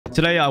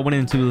Today I went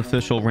into the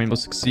official Rainbow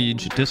Six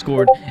Siege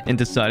Discord and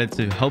decided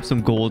to help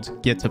some golds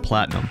get to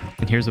platinum.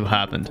 And here's what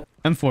happened.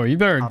 M4, you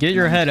better get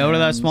your head out of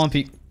that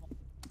swampy.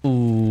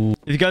 Ooh.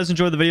 If you guys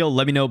enjoyed the video,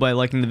 let me know by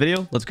liking the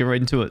video. Let's get right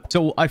into it.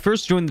 So I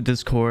first joined the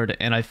Discord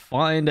and I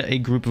find a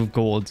group of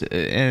golds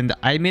and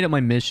I made it my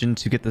mission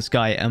to get this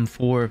guy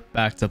M4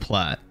 back to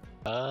plat.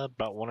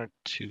 About 1 or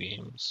 2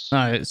 games. All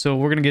right, so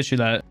we're gonna get you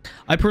that.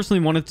 I personally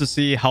wanted to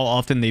see how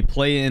often they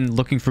play in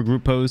looking for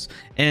group posts,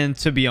 and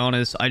to be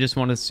honest, I just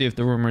wanted to see if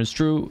the rumor is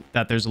true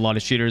that there's a lot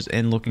of cheaters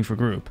in looking for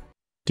group.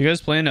 Do you guys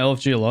play in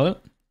LFG a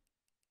lot?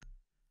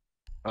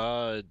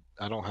 I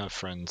don't have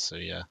friends, so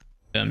yeah.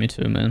 Yeah, me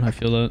too, man. I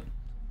feel that.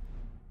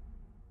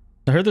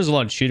 I heard there's a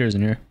lot of cheaters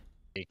in here.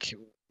 Like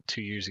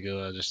 2 years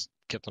ago, I just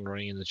kept on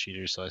running into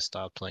cheaters, so I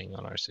stopped playing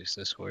on R6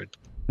 Discord.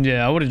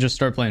 Yeah, I would have just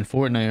started playing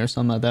Fortnite or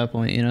something at that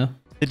point, you know?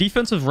 The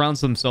defensive rounds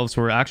themselves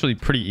were actually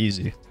pretty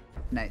easy.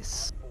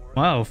 Nice.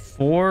 Wow,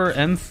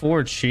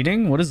 M4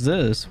 cheating? What is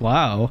this?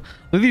 Wow.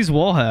 Look at these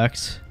wall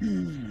hacks.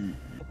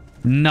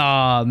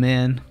 Nah,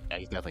 man. Yeah,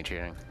 he's definitely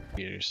cheating.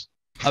 Cheaters.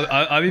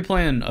 I'll be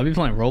playing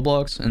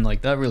Roblox, and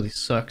like that really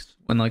sucks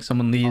when like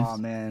someone leaves. Oh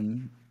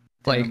man.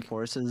 Like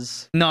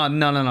Forces. No.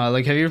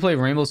 Like, have you ever played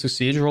Rainbow Six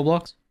Siege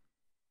Roblox?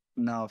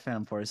 No,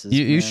 Phantom Forces.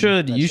 You man.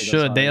 should. That You shit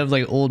should. goes They hard. have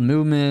like old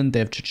movement. They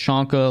have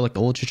Chichanka, like the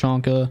old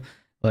Chichanka.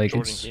 Like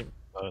Jordan it's game?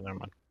 Oh, never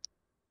mind.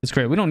 it's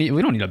great. We don't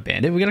need a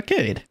bandit. We got a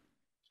kid.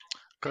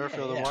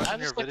 Garfield, I'm I watching your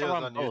just like to videos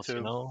run on both, YouTube.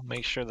 you know?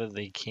 Make sure that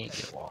they can't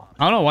get wall.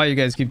 I don't know why you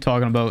guys keep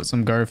talking about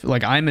some Garfield.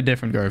 Like, I'm a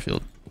different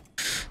Garfield.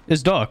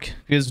 It's Doc,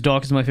 because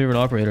Doc is my favorite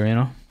operator, you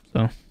know?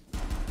 So.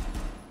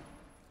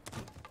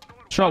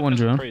 Shot one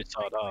drone. Pretty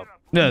thought up.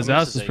 Yeah, his How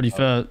much ass is is it, pretty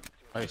though? fat.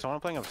 Wait, someone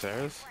playing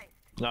upstairs?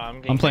 No,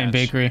 I'm I'm playing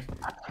cash. bakery.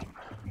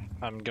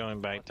 I'm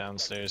going back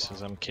downstairs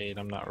because I'm Cade.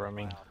 I'm not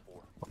roaming.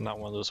 I'm not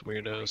one of those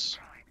weirdos.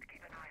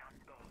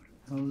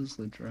 How's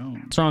the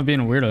drone? What's wrong with being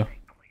a weirdo?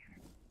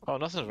 Oh,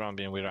 nothing's wrong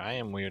being weird. I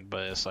am weird,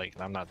 but it's like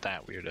I'm not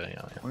that weirdo. You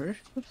know? Where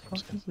the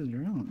fuck is the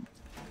drone?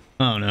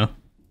 I don't know.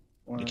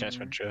 You catch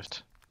my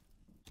drift.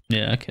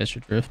 Yeah, I catch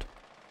your drift.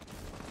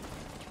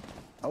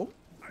 Oh.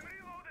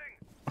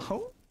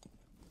 Oh.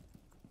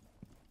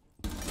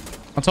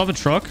 On top of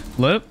truck.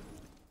 Lip.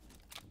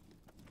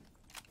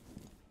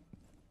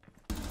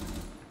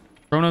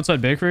 Thrown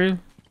outside bakery.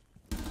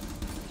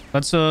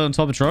 That's on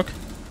top of truck.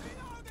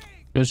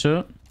 Good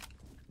shit.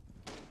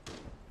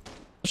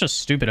 That's just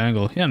a stupid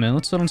angle. Yeah, man.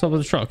 Let's sit on top of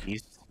the truck.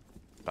 East.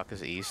 Fuck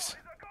is east.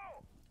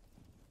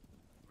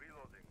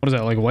 What is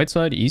that? Like white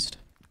side, east?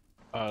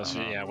 So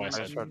yeah, why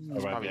side?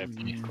 Probably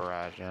VIP.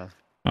 garage, yeah.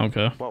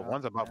 Okay. Well,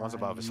 one's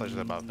above. It's slightly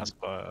above. That's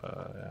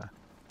yeah.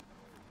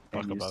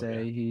 And Fuck you above,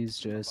 say yeah. he's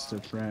just a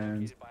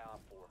friend.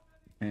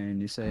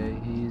 And you say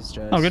he's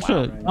just. Oh, good a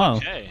shit. friend. Oh.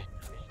 Okay.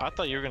 I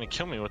thought you were gonna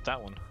kill me with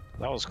that one.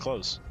 That was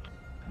close.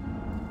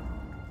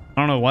 I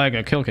don't know why I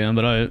got kill cam,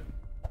 but I...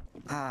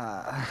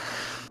 Ah.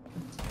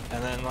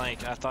 And then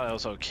like I thought it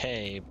was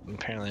okay.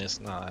 Apparently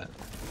it's not.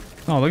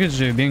 Oh, look at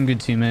you being a good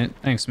teammate.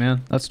 Thanks,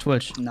 man. That's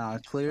Twitch. Nah,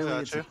 clearly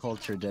Got it's a you.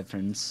 culture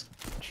difference.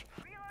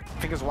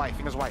 Fingers white.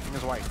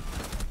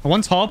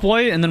 One top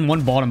white and then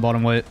one bottom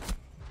white.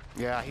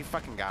 Yeah, he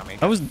fucking got me.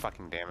 That was-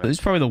 fucking damn it. This is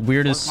probably the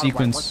weirdest One's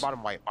bottom sequence.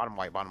 white,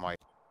 bottom white.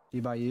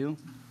 You by you?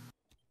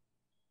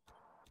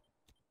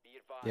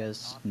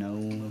 Yes.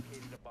 No.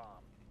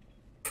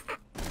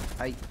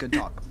 Hey, good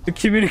talk. The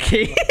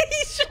communication.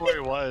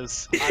 Where he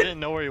was. I didn't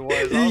know where he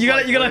was. you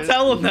gotta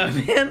tell him that,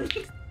 man.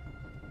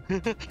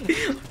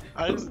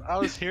 I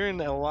was hearing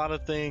a lot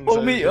of things. I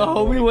Homie, didn't know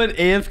homie went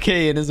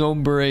AFK in his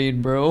own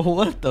what bro?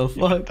 What the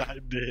fuck? I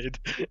did.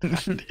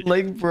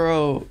 Like,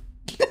 bro.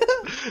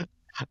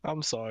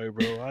 I'm sorry,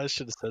 bro. I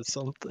should have said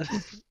something.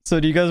 So,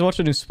 do you guys watch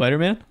the new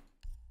Spider-Man?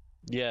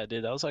 Yeah,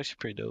 dude, that was actually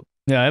pretty dope.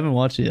 Yeah, I haven't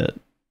watched it yet.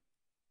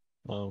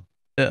 Oh.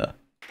 Yeah.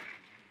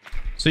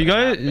 So you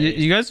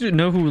guys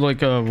know who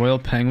like Royal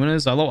Penguin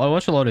is? I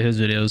watch a lot of his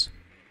videos.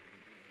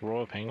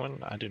 Royal Penguin?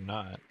 I do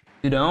not.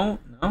 You don't?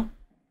 No? One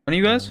of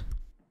you guys?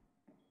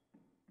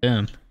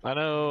 Damn. I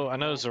know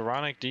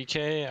Zeronic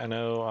DK. I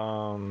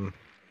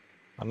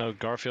know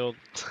Garfield.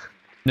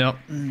 Nope.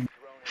 You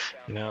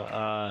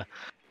know,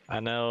 I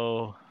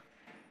know.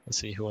 Let's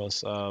see who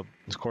else. Of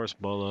course,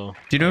 Bolo.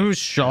 Do you know who's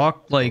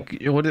Shock? Like,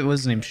 what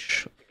was his name?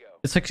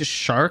 It's like a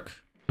shark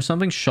or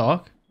something.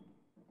 Shock.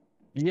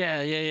 Yeah.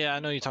 I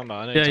know you're talking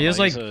about. I know Yeah, you're he has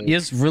like talking about. he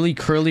has really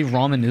curly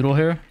ramen noodle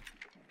hair.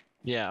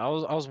 Yeah, I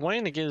was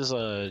wanting to get his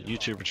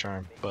YouTuber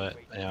charm, but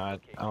yeah,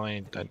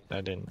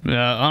 I didn't.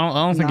 Yeah, I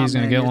don't think Nah, he's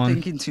gonna man, get you're one.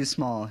 thinking too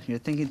small. You're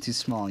thinking too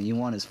small. You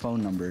want his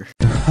phone number.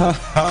 No,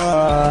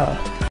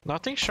 I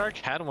think Shark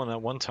had one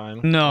at one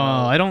time. No,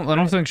 I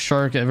don't think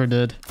Shark ever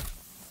did.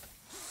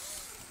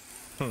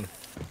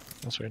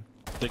 That's weird.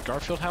 Did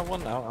Garfield have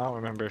one? I don't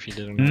remember if he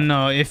did or not.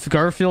 No, if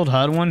Garfield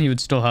had one, he would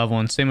still have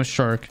one. Same with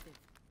Shark.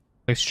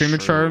 Like streamer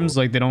True. charms,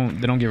 like they don't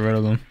get rid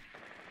of them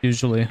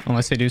usually,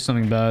 unless they do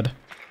something bad.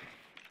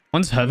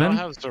 One's I Heaven.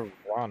 have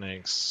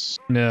Zeronics.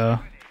 Yeah.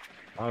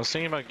 I was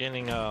thinking about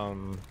getting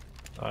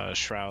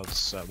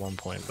shrouds at one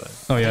point, but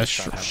Oh yeah,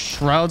 Shroud had-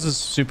 shrouds is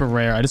super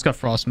rare. I just got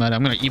frostmat.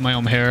 I'm gonna eat my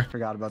own hair.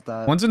 Forgot about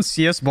that. One's in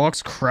CS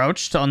box,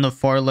 crouched on the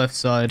far left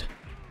side.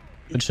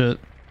 Good shit.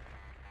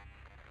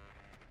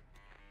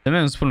 That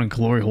man was putting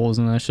glory holes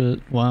in that shit.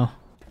 Wow.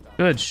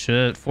 Good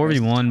shit.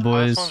 4v1,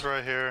 boys. Last one's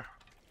right here.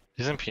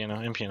 He's in piano,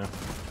 in piano.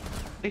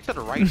 He said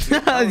right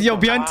here. Yo,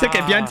 behind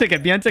ticket, behind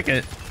ticket, behind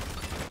ticket.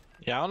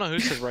 Yeah, I don't know who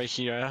said right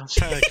here. I was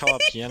trying to call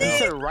up piano. He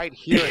said right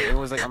here. It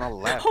was like on the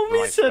left. Homie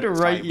like, said like,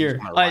 right side, here.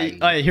 on my right.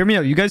 Alright, hear me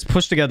out. You guys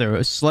push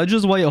together. Sledge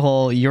is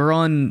Whitehall. You're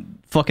on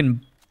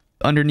fucking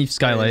underneath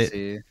Skylight.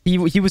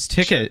 He was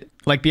ticket.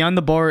 Like behind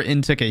the bar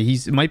in ticket.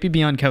 He's might be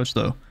behind couch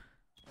though.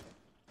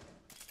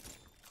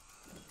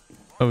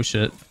 Oh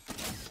shit.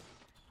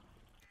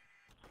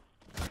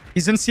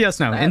 He's in CS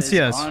now. That in is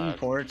CS.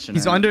 unfortunate.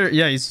 He's under.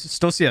 Yeah, he's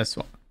still CS.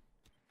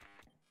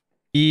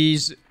 We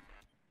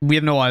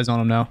have no eyes on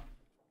him now.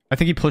 I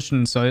think he pushed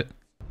in sight.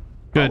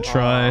 Good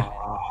try.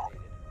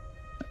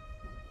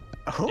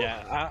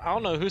 Yeah, I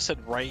don't know who said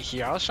right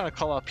here. I was trying to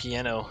call out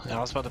piano, and I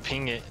was about to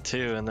ping it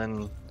too, and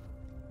then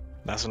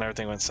that's when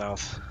everything went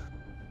south.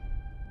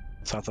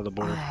 South of the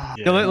border.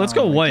 Yeah, let's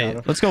go Oh my white.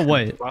 God. Let's go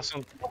white. Last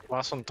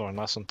one thorn,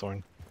 last one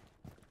thorn.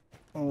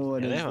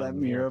 What Yeah, they is have a that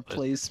mirror mirror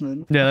place.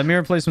 placement? Yeah, that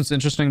mirror placement's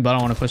interesting, but I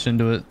don't want to push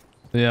into it.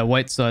 So yeah,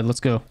 white side. Let's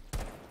go.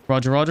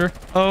 Roger, Roger.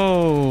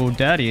 Oh,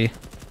 daddy.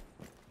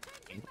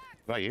 Is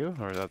that you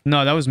or is that?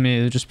 No, that was me.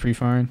 They're just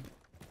pre-firing.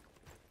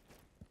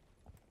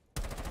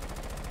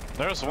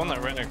 There was one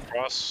that ran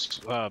across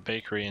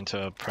bakery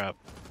into prep.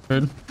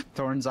 Good.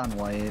 Thorns on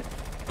white.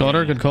 Got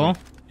her. Good call.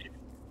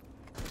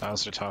 That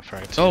was their top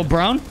right. Oh,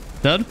 Brown.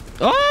 Dead.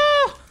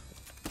 Oh!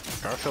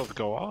 Garfield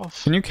go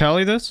off. Can you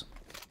cali this?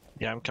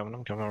 Yeah, I'm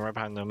coming right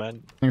behind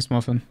Nomad. Thanks,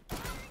 Muffin.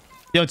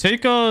 Yo,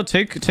 take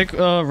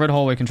red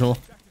hallway control.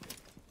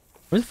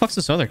 Where the fuck's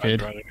this other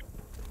kid?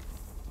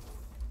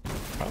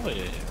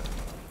 Probably.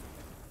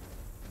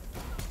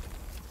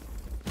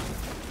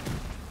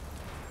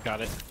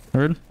 Got it.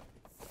 Heard.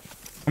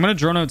 I'm gonna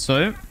drone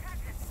outside.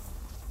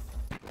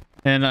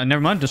 And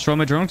never mind, destroy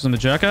my drone because I'm a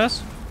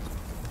jackass.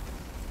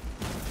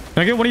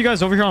 Can I get one of you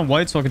guys over here on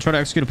white so I can try to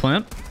execute a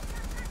plant?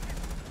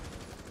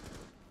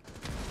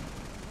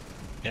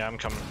 Yeah, I'm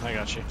coming. I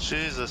got you.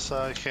 Jesus,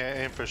 I can't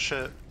aim for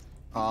shit.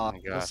 Oh, my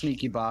the gosh.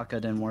 sneaky baka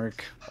didn't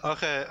work.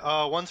 Okay,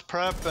 one's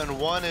prep and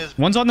one is.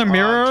 One's on the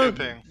mirror.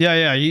 Tubing.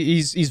 Yeah,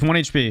 he's 1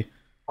 HP.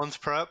 One's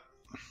prep.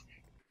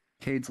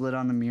 Cade's lit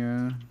on the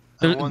mirror.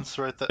 And There- one's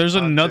right there. There's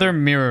another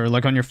mirror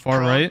like on your far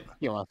Prone. right.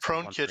 You want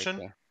Prone one's kitchen.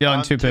 there. Yeah,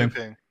 on 2 ping.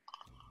 tubing.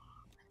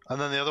 And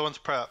then the other one's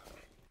prep.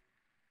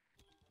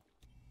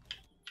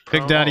 Big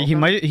Prone Daddy, he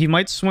open.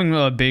 might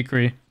swing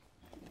bakery.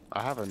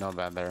 I have a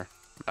nomad there.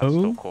 That's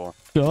Oh. so cool.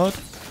 God.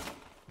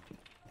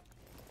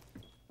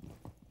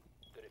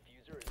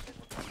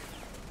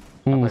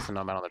 I Ooh, placed a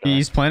nomad on the door.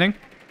 he's planning.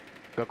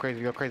 Go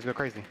crazy, go crazy, go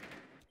crazy.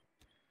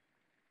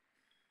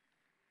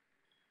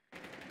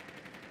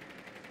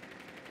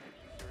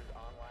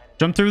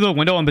 Jump through the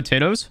window on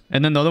potatoes,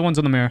 and then the other one's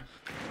on the mirror.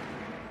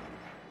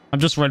 I'm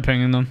just red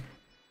pinging them.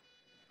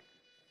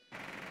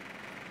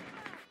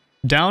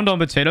 Downed on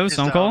potatoes, He's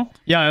sound down. call.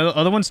 Yeah, the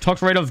other one's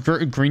tucked right of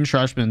green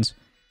trash bins.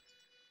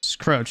 Just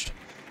crouched.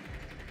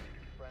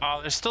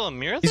 Oh, there's still a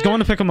mirror He's there? going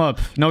to pick him up.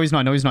 No, he's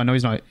not. No, he's not. No,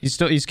 he's not. He's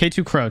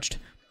K2 crouched.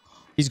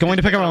 He's going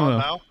to pick him up though.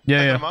 Now. Yeah,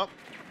 Pick yeah. him up.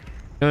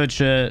 Good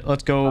shit.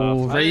 Let's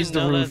go. I Raise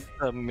didn't the know roof.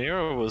 that the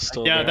mirror was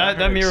still Yeah, there. I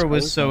that heard mirror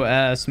was so explosion.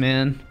 ass,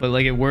 man. But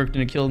like it worked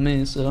and it killed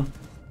me. So.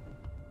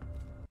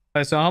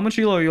 Alright, so how much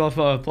elo are you off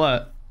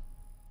Plat?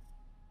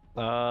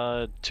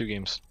 2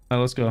 games.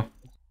 Alright, let's go.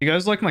 You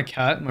guys like my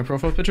cat, my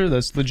profile picture?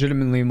 That's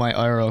legitimately my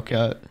IRL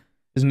cat.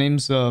 His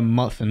name's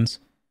Muffins.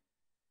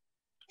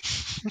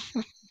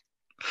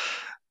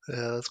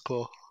 Yeah, that's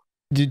cool.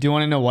 Do you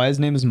want to know why his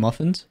name is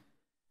Muffins?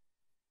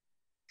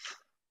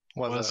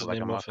 What What is is it? the like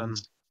name a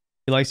muffins?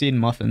 He likes eating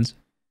muffins.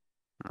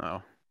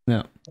 No.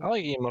 Yeah. I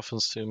like eating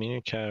muffins too. Me and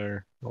your cat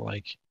are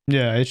alike.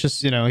 Yeah, it's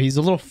just, you know, he's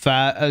a little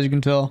fat, as you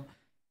can tell.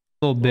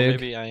 A little Well, big.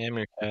 maybe I am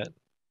your cat.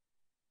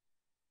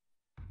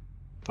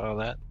 Follow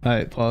that.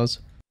 Alright, pause.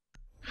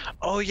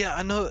 Oh yeah,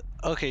 I know.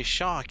 Okay,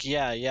 Shock.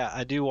 Yeah,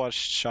 I do watch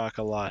Shock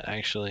a lot,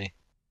 actually.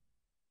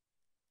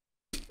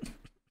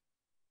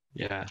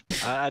 Yeah,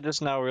 I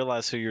just now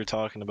realized who you're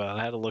talking about.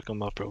 I had to look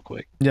him up real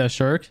quick. Yeah,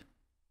 Shark.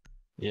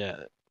 Yeah.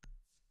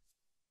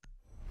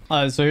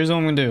 Alright, so here's what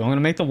I'm gonna do. I'm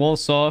gonna make the wall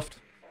soft.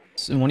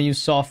 So one of you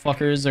soft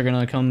fuckers are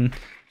gonna come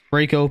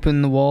break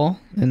open the wall.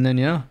 And then,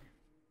 yeah.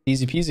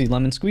 Easy peasy,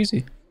 lemon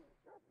squeezy.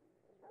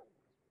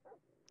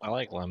 I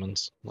like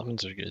lemons.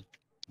 Lemons are good.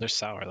 They're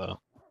sour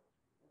though.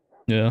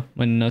 Yeah,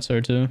 my nuts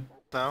are too.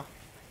 No.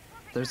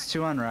 There's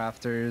 2 on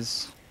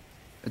rafters.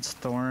 It's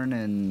Thorn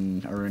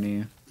and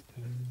Aruni.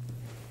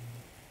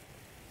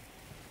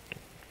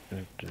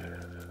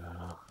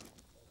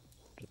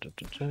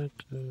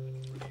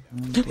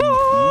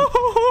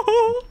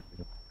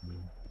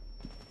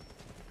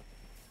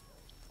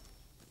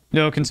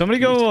 Yo, can somebody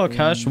go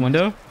cache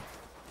window?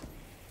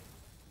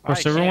 Or I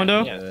server can,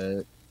 window?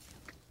 yeah.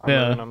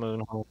 Yeah. I'm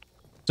moving home.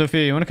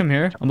 Sophia, you wanna come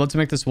here? I'm about to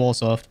make this wall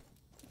soft.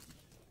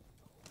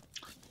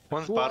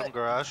 One's bottom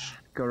garage.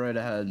 Go right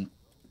ahead.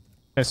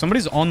 Okay,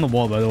 somebody's on the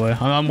wall, by the way.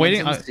 I'm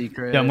waiting. One's in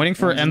secret. Yeah, I'm waiting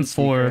for One's in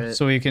M4 secret.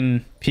 so he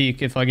can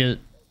peek if I get,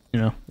 you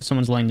know, if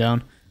someone's laying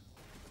down.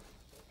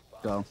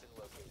 Go.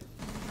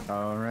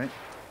 All right.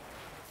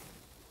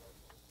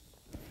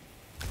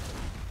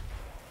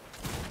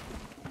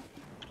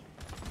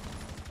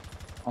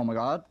 Oh my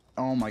god.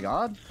 Oh my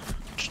god.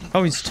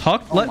 Oh, he's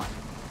tucked? Oh Let... my.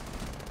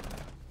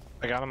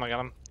 I got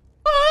him.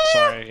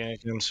 Sorry, I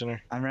can't get him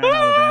sooner. I ran out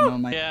of ammo.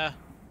 My... Yeah.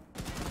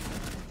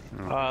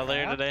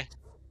 Later today.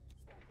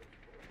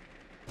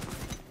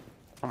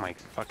 Oh my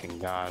fucking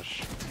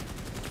gosh.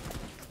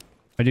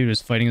 My dude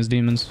is fighting his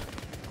demons.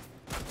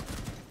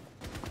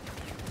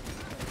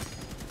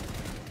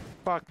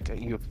 Fuck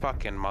you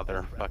fucking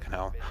mother fucking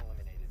hell.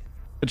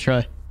 Good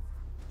try.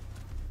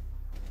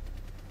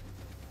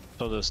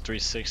 So those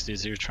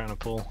 360s you were trying to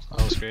pull,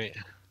 that was great.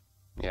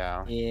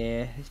 Yeah.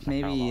 Yeah,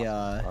 maybe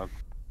Fuck.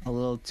 a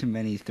little too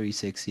many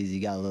 360s.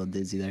 You got a little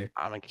dizzy there.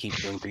 I'm gonna keep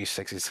doing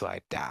 360s till I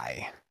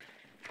die.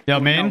 Yeah,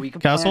 No, main, we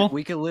could castle.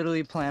 We could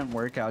literally plant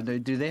workout. Do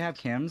they have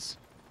cams?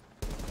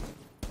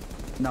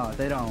 No,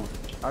 they don't.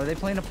 Are they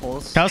playing a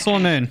pulse? Castle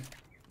and main.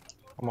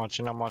 I'm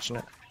watching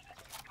it.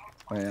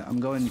 Wait, I'm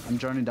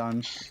joining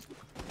down.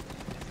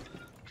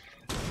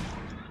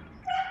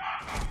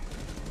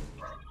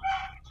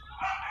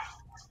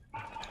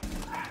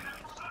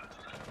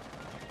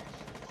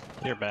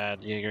 You're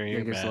bad, Jaeger, you're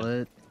Jaeger's bad.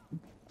 lit.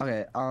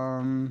 Okay,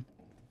 I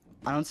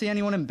don't see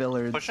anyone in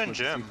billiards. Push in with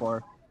gym.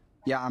 C4.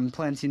 Yeah, I'm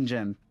planting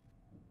gym.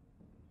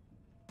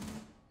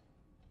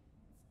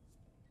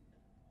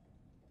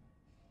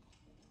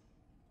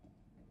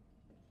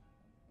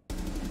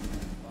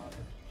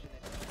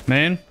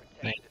 Main.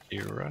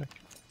 You're right.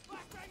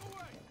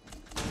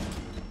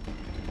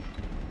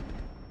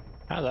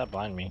 How did that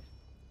blind me?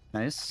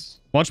 Nice.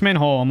 Watch main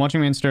hall. I'm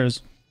watching main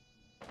stairs.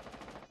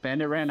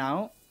 Bandit ran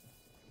out.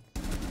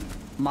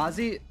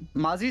 Mozzie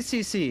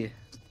CC.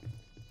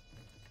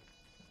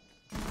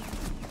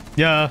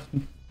 Yeah,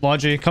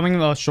 Logi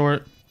coming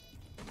short.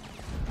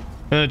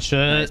 Good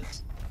shit.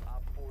 Nice.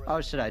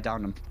 Oh shit, I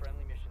downed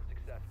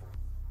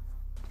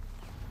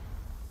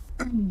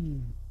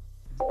him.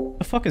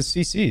 The fuck is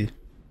CC?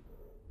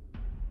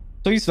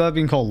 So used to that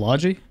being called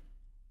Logi?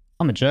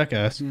 I'm a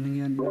jackass.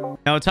 Now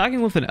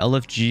attacking with an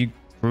LFG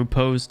group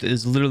host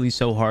is literally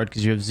so hard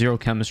because you have zero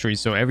chemistry,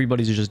 so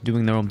everybody's just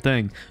doing their own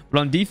thing. But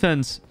on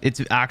defense, it's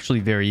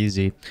actually very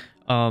easy.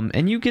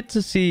 And you get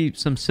to see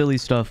some silly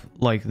stuff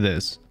like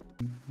this.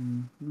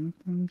 You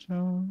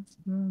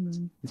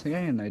think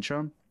I can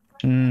nitro?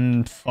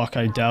 Fuck,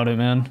 I doubt it,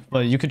 man.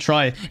 But you could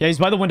try. Yeah, he's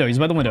by the window. He's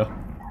by the window.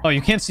 Oh, you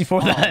can't see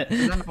for that.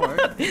 Is that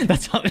hard?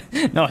 That's how.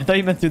 No, I thought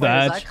you meant through the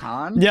Wait, is hatch. that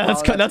con? Yeah,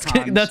 Oh, that's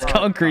con.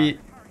 concrete.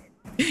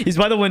 He's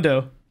by the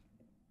window.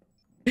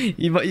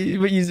 He's.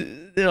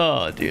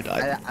 Oh, dude,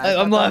 I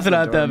I'm thought laughing that was at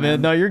the that, door,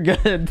 man. No, you're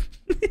good.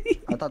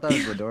 I thought that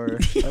was the door.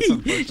 That's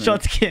unfortunate.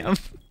 Shots cam.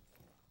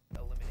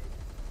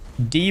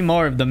 D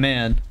Marv the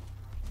man.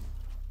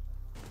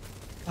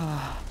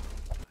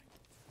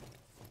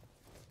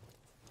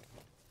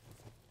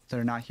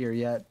 They're not here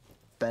yet.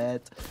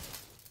 Bet.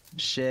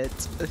 Shit.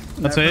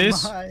 That's Never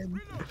ace. mind.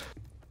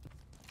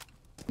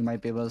 You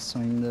might be able to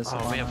swing this.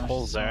 Oh, we have on us,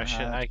 holes there.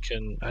 somehow. I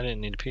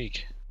didn't need to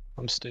peek.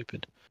 I'm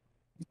stupid.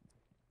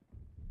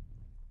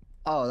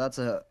 Oh, that's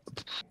a.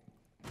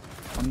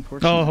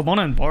 Unfortunate. Oh,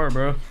 Habana and bar,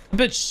 bro. The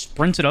bitch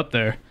sprinted up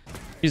there.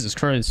 Jesus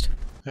Christ.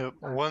 Yep.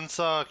 One's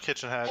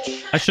kitchen hatch.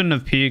 I shouldn't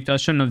have peeked. I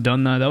shouldn't have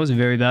done that. That was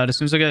very bad. As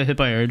soon as I got hit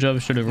by air job, I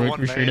should have One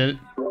retreated.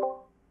 main.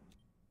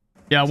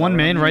 Yeah, one that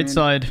main, one right main?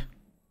 side.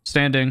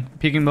 Standing.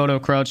 Peeking moto,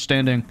 crouch,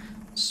 standing.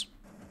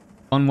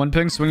 On one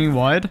ping, swinging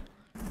wide.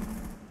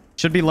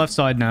 Should be left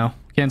side now.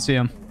 Can't see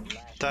him.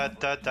 Dead.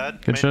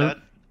 Good Main shot.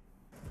 dead.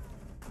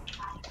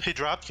 He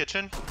dropped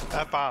kitchen.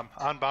 At bomb.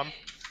 On bomb.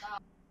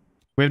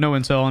 We have no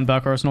intel on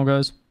back arsenal,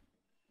 guys.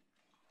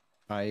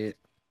 Right.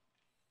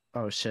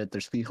 Oh shit,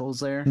 there's 3 holes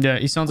there. Yeah,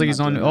 he sounds I'm like he's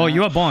not on. doing Oh, that.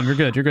 you have bomb. You're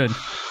good. You're good.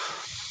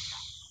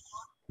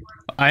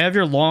 I have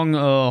your long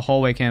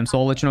hallway cam, so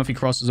I'll let you know if he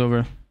crosses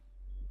over.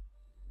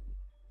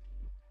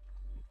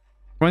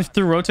 Going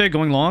through rotate,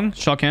 going long.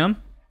 Shot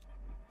cam.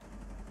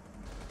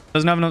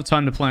 Doesn't have enough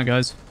time to plant,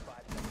 guys.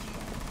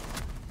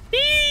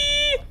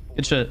 Eee!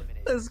 Good shit.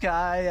 This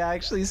guy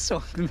actually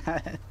swung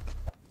that.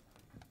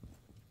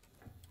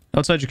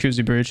 Outside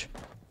jacuzzi breach.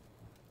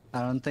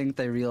 I don't think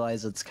they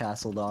realize it's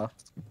castled off.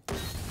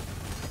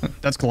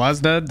 That's glass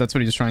dead. That's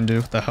what he's trying to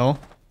do. What the hell?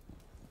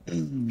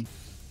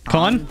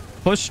 Con,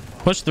 push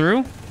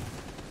through.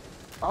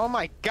 Oh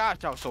my gosh,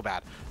 that was so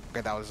bad.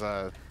 Okay, that was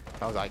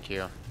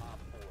IQ.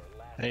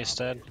 Ace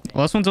dead.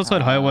 Last one's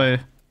outside highway.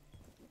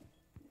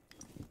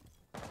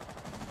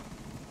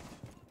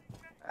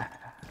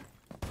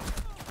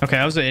 Okay,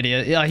 I was an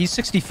idiot. Yeah, he's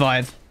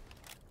 65.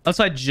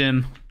 Outside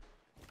gym.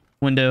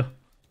 Window.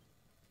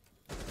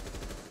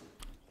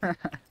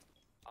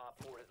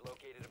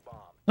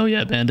 Oh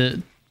yeah,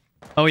 bandit.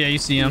 Oh yeah, you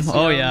see him.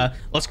 Oh yeah.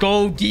 Let's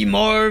go, D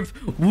Marv.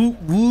 Woo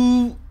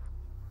woo.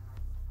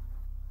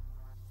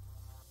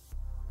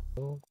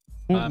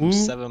 I'm Woo.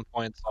 7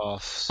 points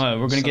off. All right,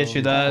 we're gonna get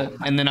you that,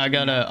 and then I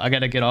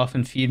gotta get off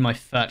and feed my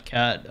fat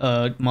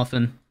cat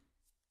muffin.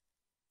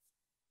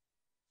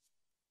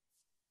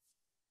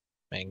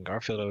 Man,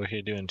 Garfield over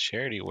here doing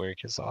charity work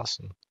is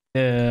awesome.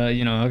 Yeah,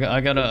 you know,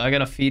 I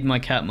gotta feed my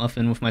cat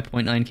muffin with my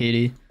 0.9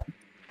 KD.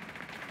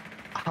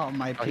 Oh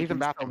my. Oh, he's in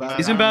bathroom.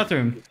 He's in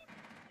bathroom.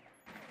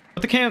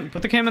 Put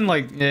the cam in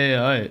like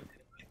yeah, alright.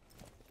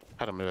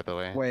 How to move it the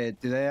way. Wait,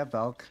 do they have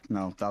Valk?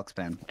 No, Valk's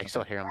banned. I can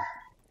still hear him.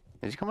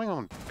 Is he coming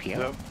on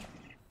piano?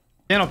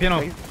 Yep.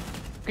 Piano.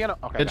 Piano.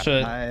 Okay. Good got it.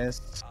 shit.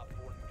 Nice.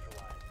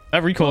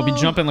 That recoil would be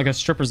jumping like a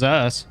stripper's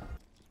ass.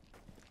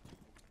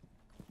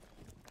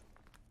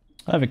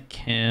 I have a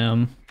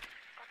cam.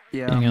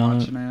 Yeah, Hang I'm on.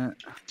 watching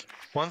it.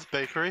 One's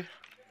bakery.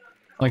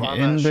 Like On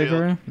in that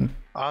bigger.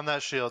 On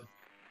that shield.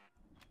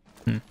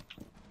 Hmm.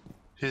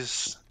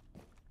 He's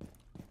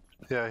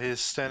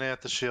standing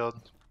at the shield.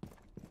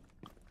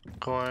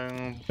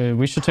 Going. Okay,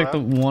 we should take the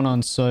one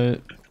on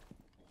site.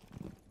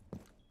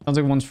 Sounds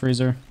like one's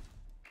freezer.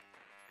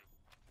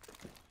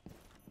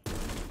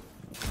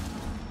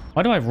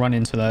 Why do I run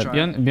into that?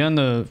 Try. Beyond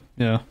the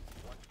yeah.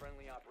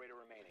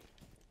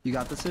 You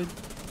got this, dude?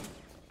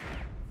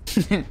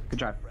 Good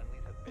try.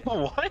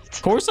 What?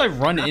 Of course I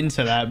run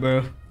into that,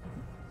 bro.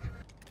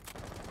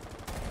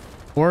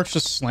 Oryx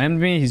just slammed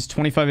me. He's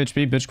 25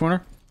 HP, bitch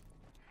corner.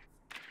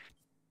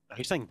 Are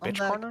you saying bitch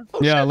back. corner?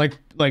 Yeah, like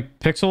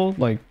pixel,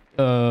 like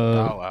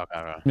Oh,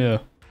 okay. yeah.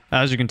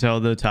 As you can tell,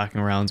 the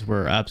attacking rounds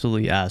were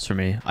absolutely ass for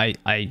me.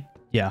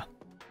 Yeah.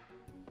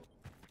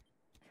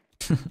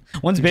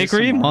 One's You just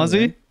bakery, some Mozzie.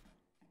 right?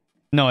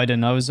 No, I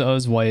didn't. I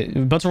was white.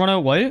 About to run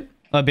out white.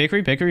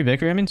 Bakery.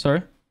 I mean,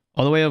 sorry.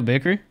 All the way out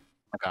bakery.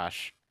 Oh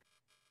gosh.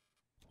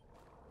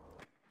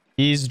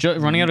 He's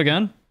running out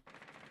again.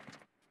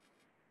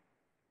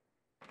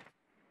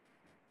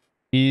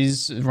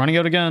 He's running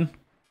out again.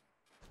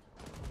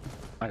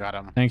 I got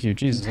him. Thank you.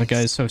 Jesus, that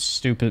guy is so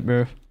stupid,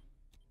 bro.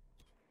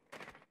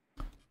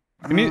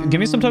 Give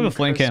me some type of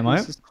flank cam,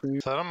 Christmas right? is clear.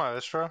 Is that on my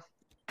Istro?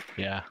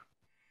 Yeah.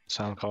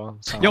 Sound call.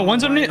 Sound Yo, call.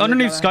 one's why do they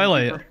underneath gotta have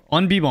skylight. people?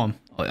 On B-bomb.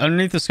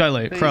 Underneath the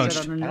skylight. Wait, you Crouched.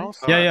 said underneath?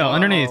 Yeah, Oh,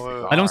 underneath.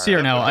 wait. I don't see her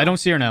Alright. now. I don't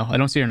see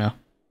her now.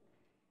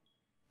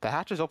 The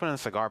hatch is open in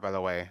Cigar, by the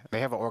way.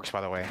 They have an Orcs,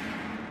 by the way.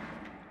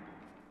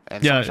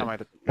 And Yeah, someone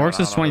shot Orcs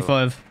is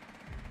 25.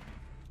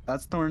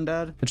 That's Thorn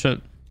dead. Good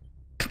shit.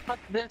 But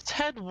it's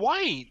head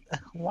white.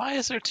 Why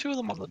is there two of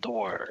them on the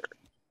door?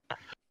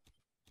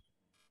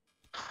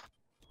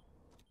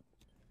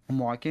 I'm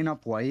walking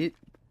up white.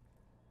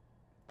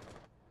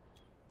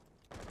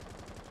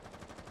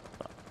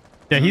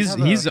 Yeah, Does he he's have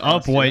a he's up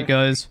cross white, here?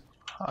 guys.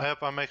 I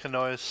hope I make a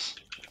noise.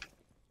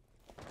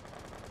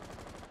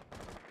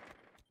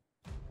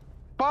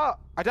 But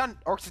I done.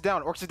 Orcs is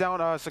down. Orcs is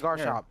down. Cigar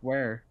Where? shop.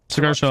 Where?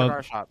 Cigar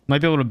Cigar shop. shop.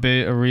 Might be able to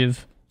bait a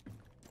reeve.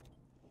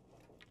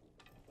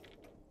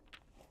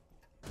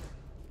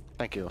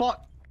 Thank you.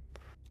 Fuck.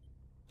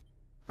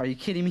 Are you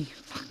kidding me?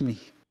 Fuck me.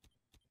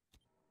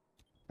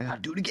 I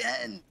gotta do it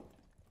again.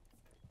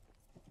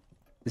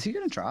 Is he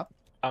gonna drop?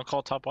 I'll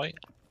call top white.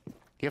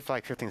 You have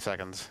like 15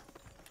 seconds.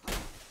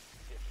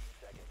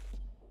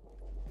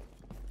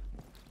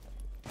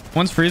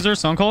 One's freezer,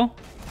 sound call.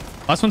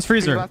 Last one's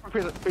freezer. Last one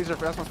freezer.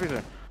 Last one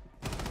freezer.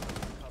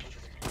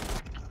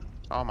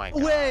 Oh my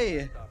god.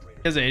 Way.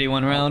 He has an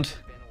 81 round.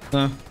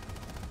 No,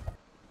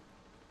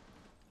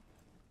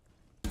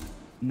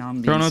 I'm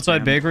being Thrown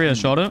outside spammed. bakery, I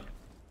shot it.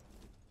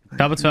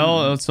 Capital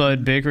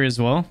outside bakery as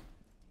well.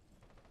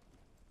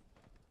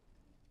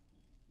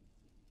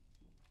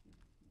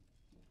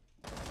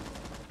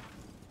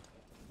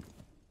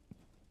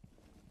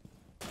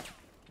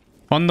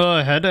 On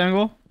the head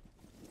angle.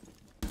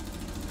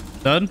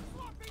 Dead.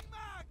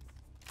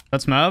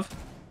 That's Mav.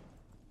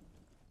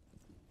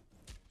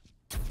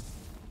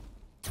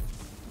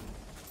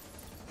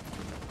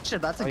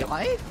 Shit, that's a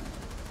guy?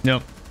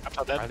 Yep.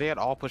 Are they at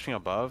all pushing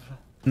above?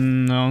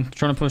 No,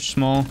 trying to push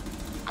small.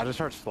 I just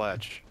heard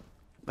Sledge.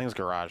 I think it's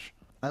garage.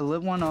 I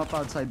lit one up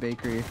outside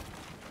bakery.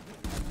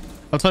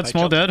 Outside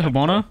small dead,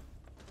 Habana.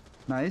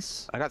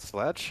 Nice. I got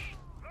Sledge.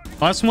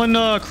 Last one,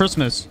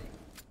 Christmas.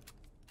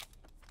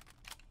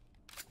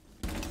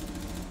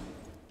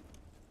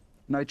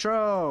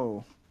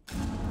 Nitro.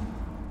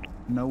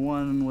 No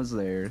one was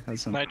there.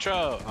 That's a...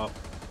 Nitro. Oh,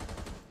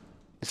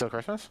 You still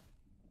Christmas?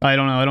 I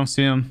don't know, I don't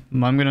see him.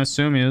 I'm gonna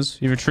assume he is.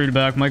 He retreated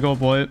back, might go up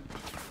white.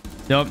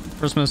 Yep,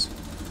 Christmas.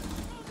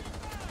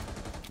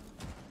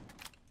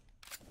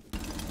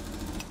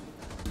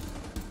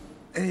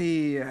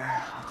 Hey,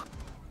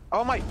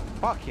 Oh my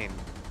fucking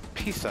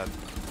piece of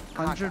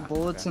 100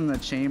 bullets in the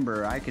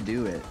chamber. I could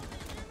do it.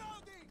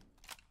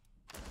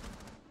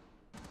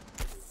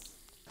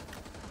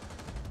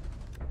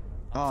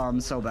 Oh,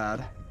 I'm so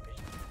bad.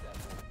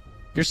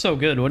 You're so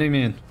good, what do you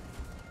mean?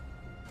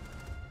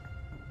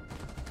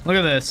 Look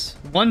at this.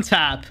 One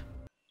tap.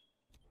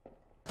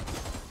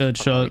 Good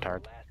shot.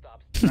 retard.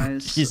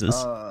 Nice. Jesus.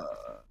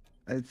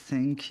 I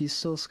think he's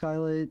still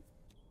Skylight.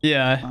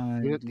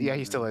 Yeah. Yeah,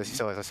 he still is. He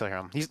still is. I still hear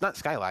him. He's not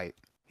Skylight.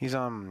 He's Is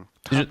top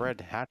it-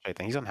 red hatch. I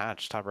think he's on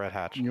hatch. Top red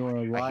hatch. You're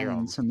I hear him.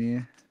 lying to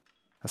me.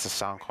 That's a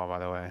sound call, by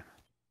the way.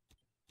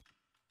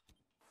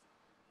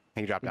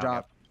 He dropped Good down.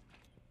 job.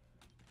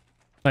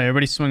 Oh,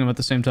 everybody swing them at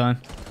the same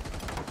time.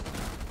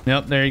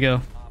 Yep, there you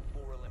go.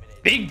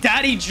 Big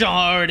Daddy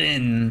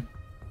Jordan.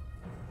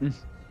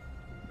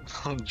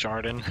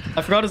 Jordan.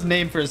 I forgot his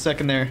name for a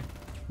second there.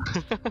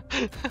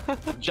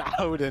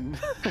 Jordan.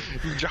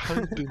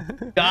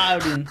 Jordan.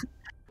 Jordan.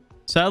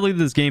 Sadly,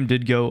 this game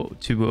did go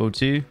to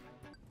OT.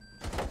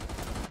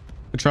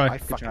 Good try. I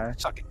fucking try.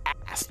 suck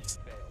ass.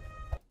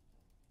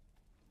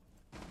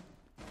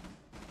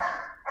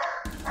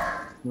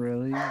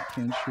 Really? You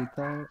can't shoot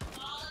that?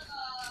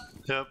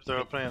 Yep, they're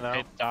opening it now.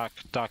 Hey,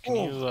 Doc, can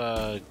you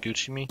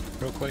Gucci me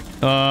real quick?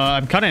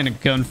 I'm kind of in a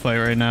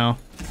gunfight right now.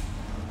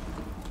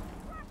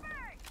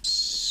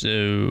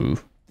 So...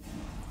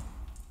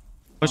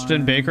 Pushed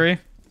in bakery.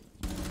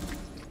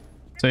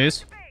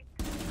 Says.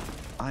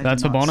 I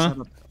That's did not Habana? set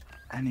up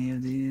any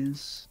of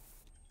these.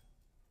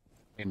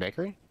 In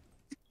bakery?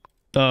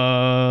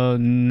 No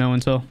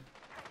intel.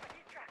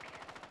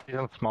 He's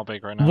in small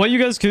bake right now. What you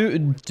guys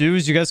could do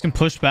is you guys can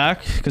push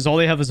back because all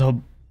they have is a.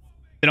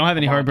 They don't have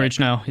any hard breach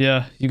now.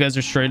 Yeah, you guys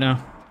are straight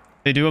now.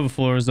 They do have a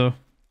floors though.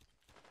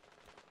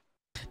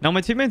 Now my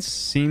teammates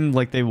seemed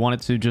like they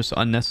wanted to just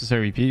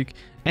unnecessary peek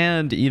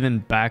and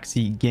even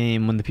backseat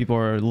game when the people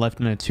are left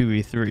in a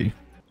 2v3.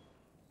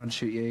 Don't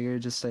shoot Jaeger.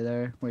 Just stay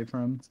there. Wait for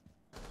him.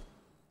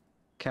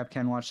 Cap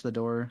can watch the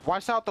door.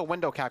 Watch out the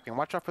window, Captain.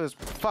 Watch out for this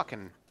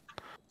fucking...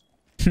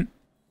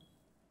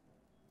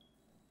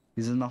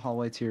 He's in the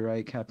hallway to your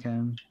right, Cap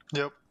can.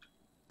 Yep.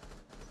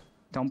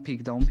 Don't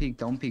peek. Don't peek.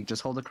 Don't peek.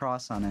 Just hold a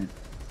cross on it.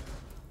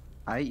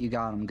 Alright, you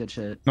got him. Good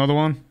shit. Another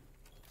one.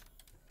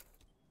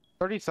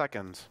 30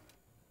 seconds.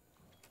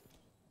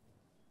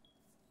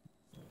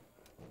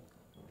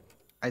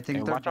 I think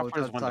Hey, they're watch out both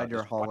for this window. outside your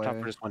Just watch out for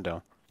hallway. this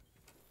window.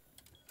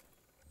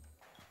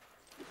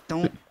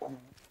 Don't.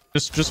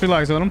 Just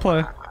relax. Let them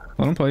play.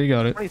 Let them play. You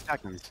got it. 20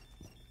 seconds.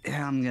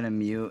 Yeah, I'm gonna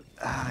mute.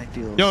 I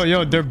feel.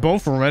 Yo, they're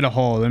both red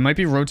hall. They might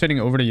be rotating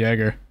over to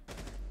Jaeger.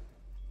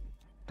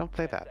 Don't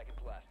play that.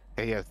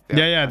 Yeah,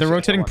 Yeah, they're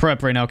rotating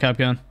prep right now,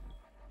 Capcan.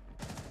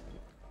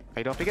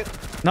 Hey, don't forget.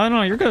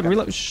 No, you're good.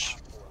 Reload. Shh.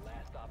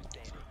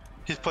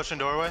 He's pushing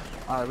doorway.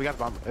 We got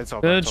the bomb. It's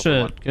open. Good It's open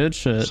one. shit. Good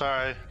shit.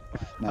 Sorry. I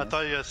Nice.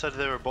 thought you guys said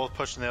they were both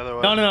pushing the other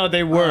way. No,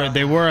 they were.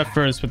 They were at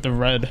first with the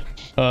red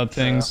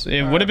things.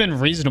 It would have been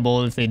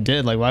reasonable if they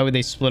did. Like, why would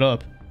they split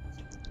up?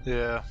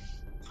 Yeah.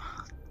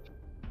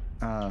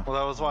 Well,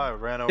 that was why I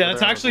ran over Yeah,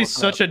 it's there and actually was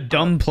looking such a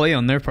dumb play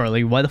on their part.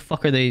 Like, why the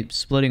fuck are they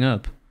splitting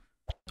up?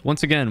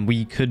 Once again,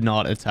 we could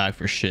not attack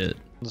for shit.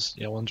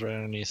 Yeah, one's right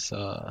underneath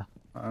Oh.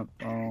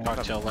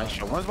 cocktail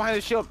left. One's behind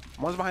his shield.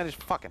 One's behind his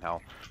fucking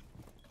hell.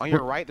 On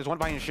your right, there's one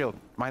behind your shield.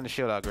 Behind the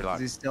shield, Is Gridlock.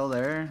 he still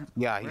there?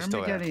 Yeah, Where he's am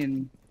still I there.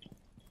 getting?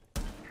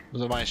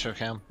 Was it my show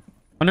cam?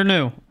 Under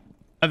new.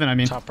 Evan, I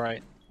mean. Top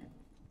right.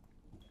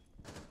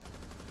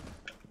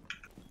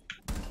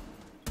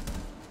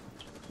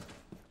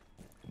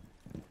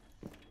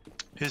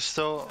 He's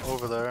still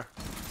over there.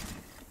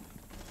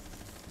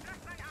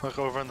 Look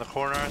over in the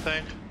corner, I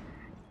think.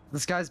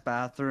 This guy's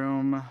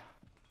bathroom.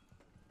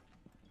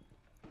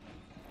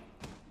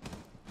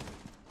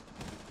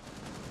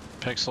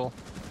 Pixel.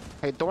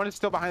 Hey, the one is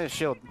still behind his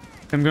shield.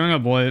 I'm going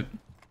up white.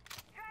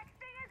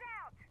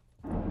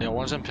 Yeah,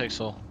 one's in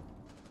pixel.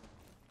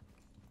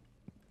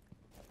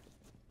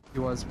 He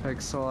was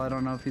Pixel. I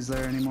don't know if he's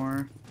there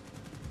anymore.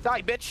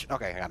 Die, bitch!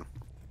 Okay, I got him.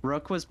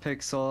 Rook was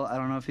Pixel. I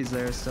don't know if he's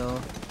there still.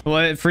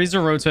 What?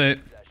 Freezer rotate.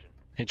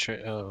 He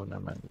trade. Oh,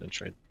 never mind. They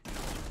trade.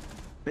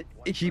 But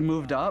he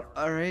moved up.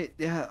 All right.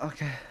 Yeah.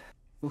 Okay.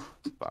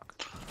 Fuck.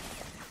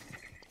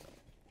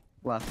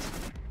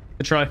 Left.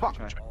 Good try. Fuck.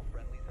 Try.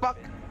 Fuck.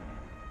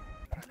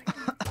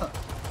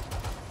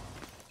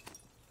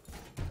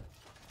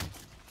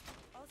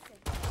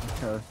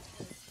 Okay.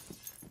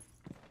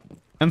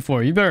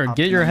 M4, you better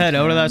get your head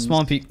out of that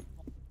swampy.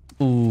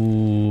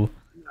 Ooh.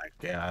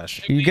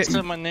 Gosh. You You get.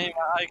 said my name.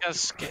 I got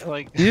scared.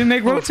 Like. You didn't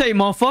make rotate,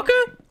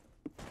 motherfucker.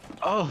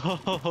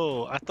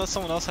 Oh, I thought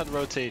someone else had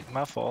rotate.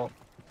 My fault.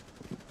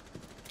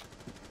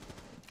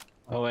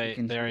 Oh wait,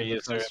 can there he feel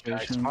is. the There he is.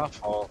 frustration. My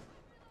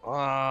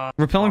fault.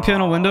 Repelling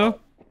panel window.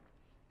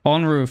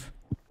 On roof.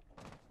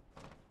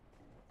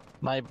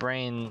 My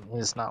brain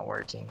is not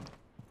working.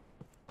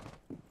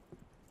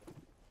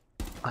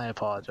 I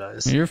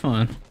apologize. You're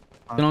fine.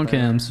 Get on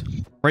cams.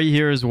 Right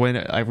here is when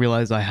I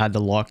realized I had to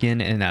lock in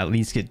and at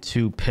least get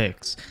 2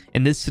 picks.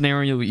 In this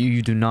scenario,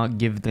 you do not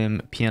give them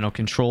piano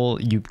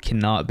control. You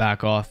cannot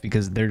back off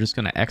because they're just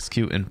going to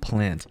execute and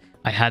plant.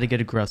 I had to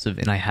get aggressive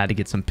and I had to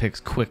get some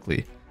picks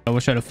quickly. I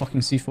wish I had a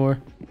fucking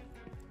C4.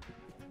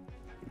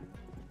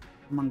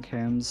 I'm on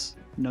cams.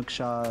 Nook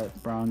shot.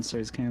 Brown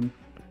stairs cam.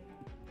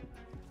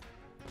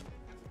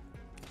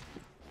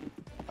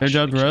 Good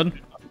job, red.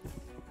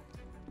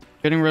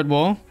 Getting red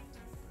wall.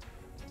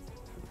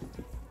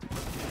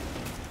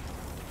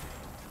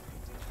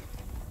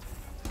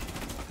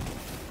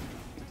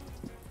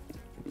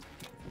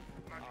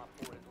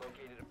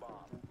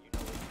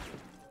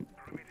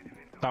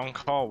 Down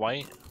call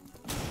white.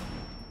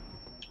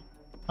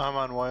 I'm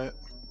on white.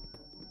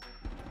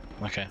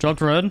 Okay,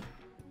 Dropped red.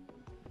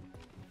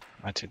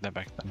 I take that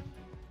back then.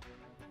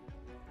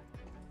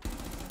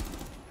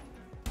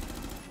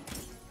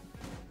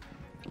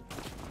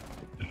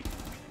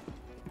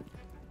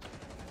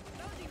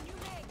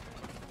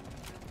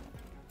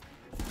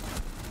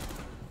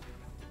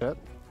 Yep.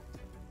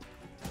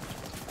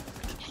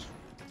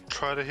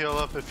 Try to heal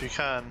up if you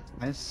can.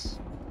 Nice.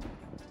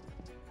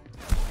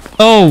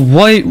 Oh,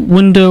 white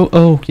window.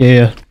 Oh,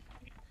 yeah.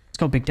 Let's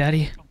go, Big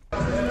Daddy.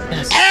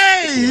 Yes.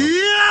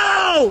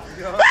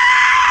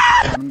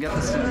 Come and get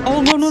the sim.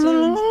 Oh, no, no, no,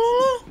 no,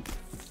 no.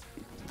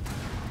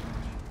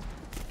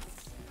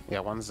 Yeah,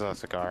 one's a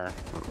cigar.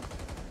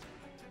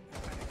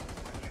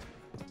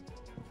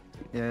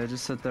 Yeah,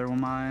 just sit there with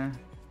my.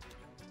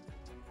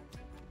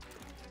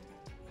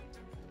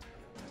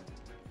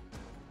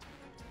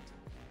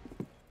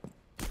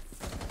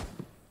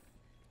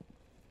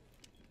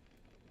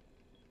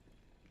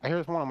 I hear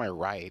there's one on my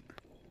right.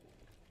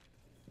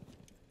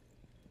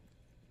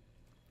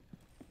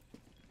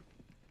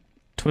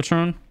 Twitch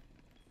on.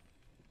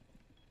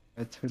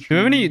 Do Do we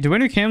have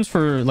any cams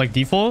for like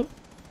default?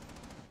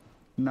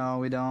 No,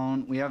 we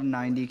don't. We have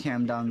 90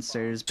 cam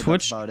downstairs, but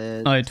Twitch. that's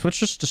about it. Twitch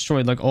just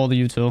destroyed like all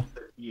the util.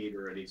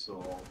 already, so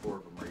all 4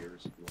 of them are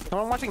yours.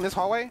 Someone watching this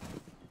hallway?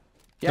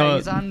 Yeah,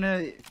 he's on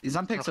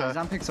Pixel. Okay. He's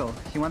on Pixel.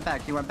 He went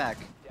back. He went back.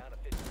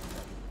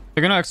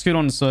 They're gonna execute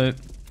on the site.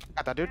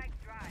 Got that dude.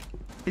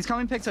 He's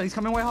coming Pixel. He's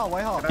coming way hall.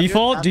 Way hall.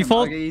 Default, Got him.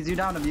 default. Okay, you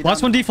down him. You Last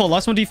down one him. default.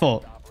 Last one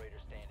default.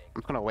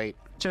 I'm gonna wait.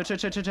 Chill, chill,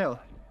 chill, chill, chill.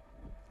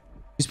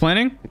 He's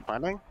planning. He's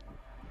finding?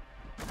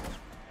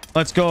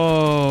 Let's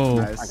go.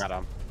 I Nice. got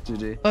him.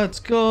 GG. Let's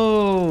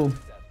go.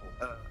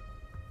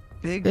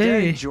 Big Hey.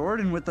 Daddy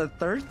Jordan with the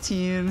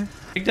 13.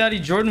 Big Daddy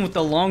Jordan with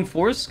the long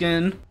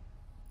foreskin.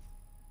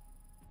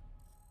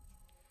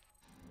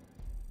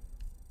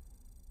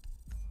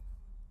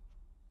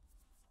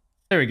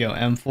 There we go,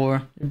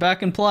 M4. You're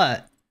back in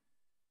Plat.